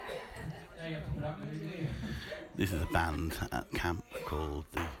This is a band at camp called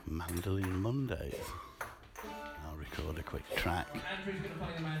the Mandolin Mondays. I'll record a quick track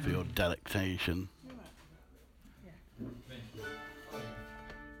for your delectation.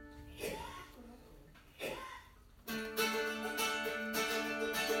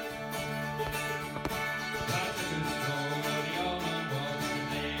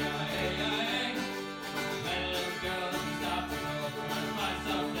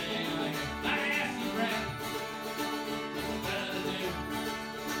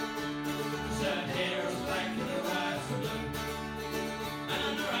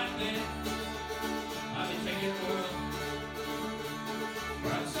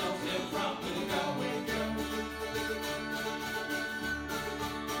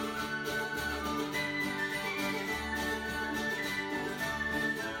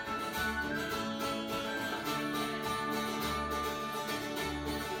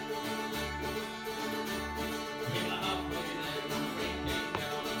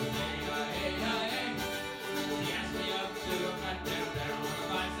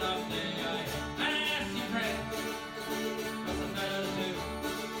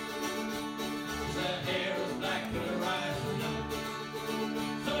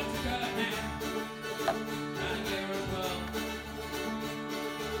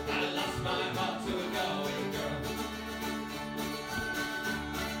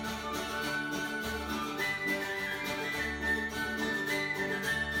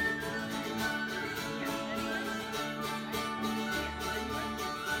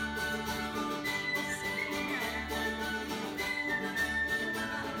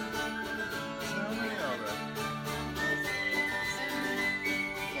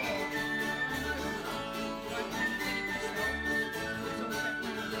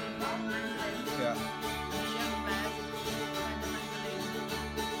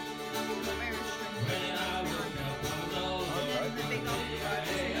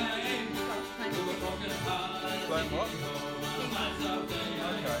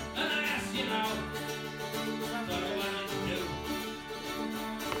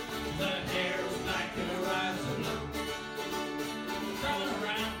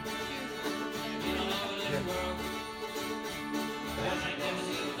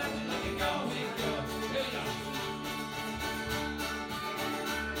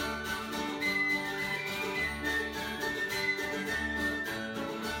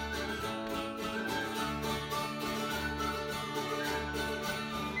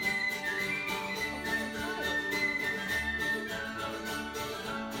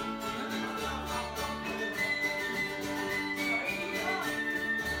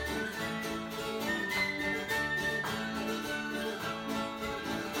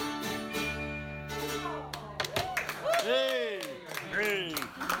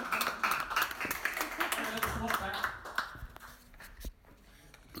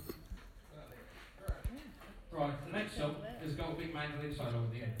 Right, the next song has got a big mandolin solo over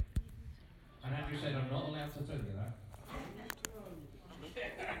the end. And Andrew said I'm not allowed to tell you that.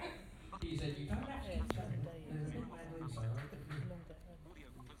 He said you don't have to tell me. There's a big mandolin solo.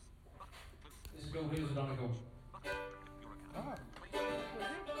 This is called Here's a Donegal.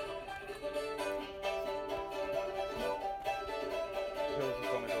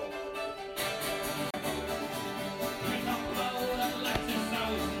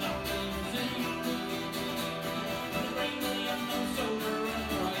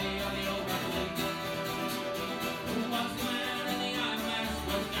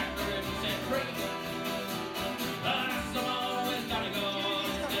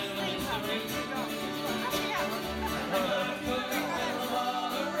 That's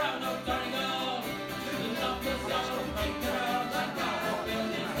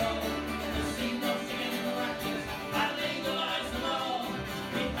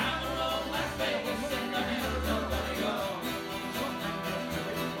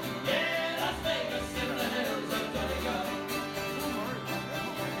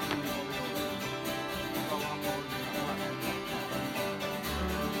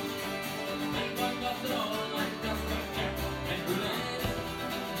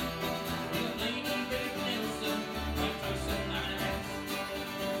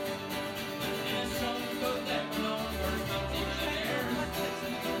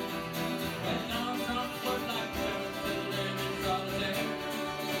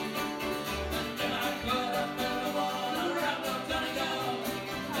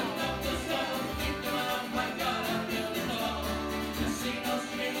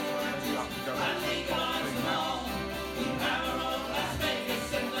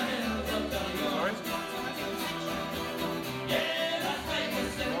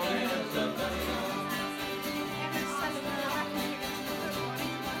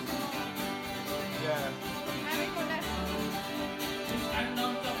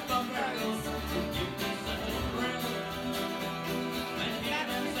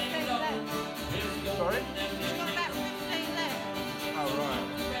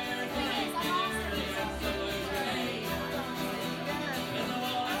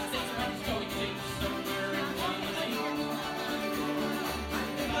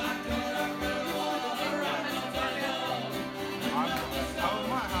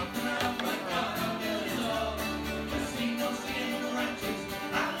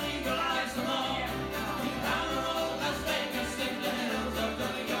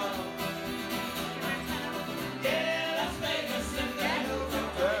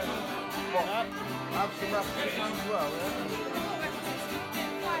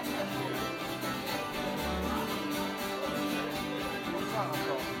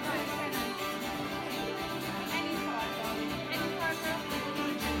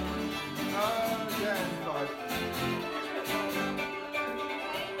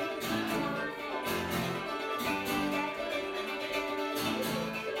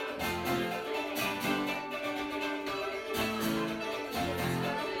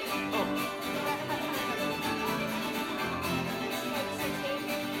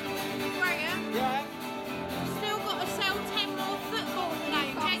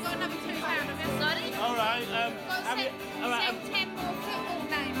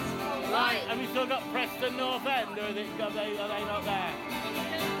have you still got Preston North End, or are they not there?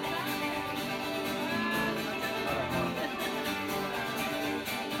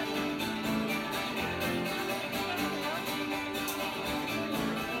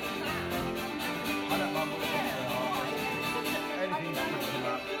 I don't mind what anything's good for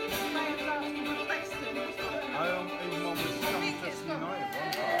that. Even one with Manchester United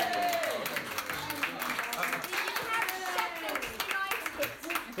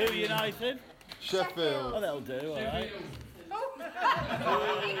Who United? Sheffield. Oh, they'll do, alright.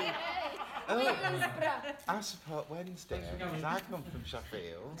 I support Wednesday because I come from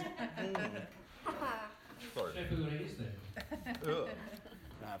Sheffield. Sorry. Sheffield it is then.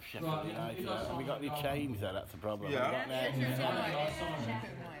 Have Sheffield United. Have we got any chains there? That's the problem. Yeah. Have we got any-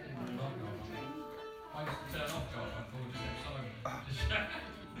 I used to turn off Garfunkel and just go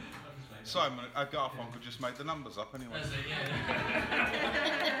Simon. Simon, Garfunkel just made the numbers up anyway. That's it, yeah.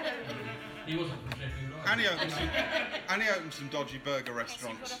 He wasn't from Sheffield either. And he opened some dodgy burger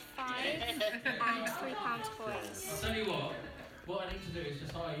restaurants. £5 and £3 coins. I'll tell you what I need to do is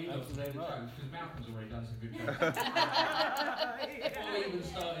just hire you lot to do the jokes, because Malcolm's already done some good jokes. Before we even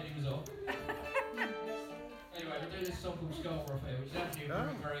started, he was off. Anyway, we're doing this song called Scarper Affair, which is actually a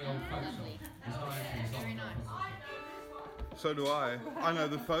very old folk song. It's not actually a song. Very nice. So do I. I know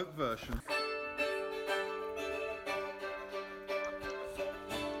the folk version.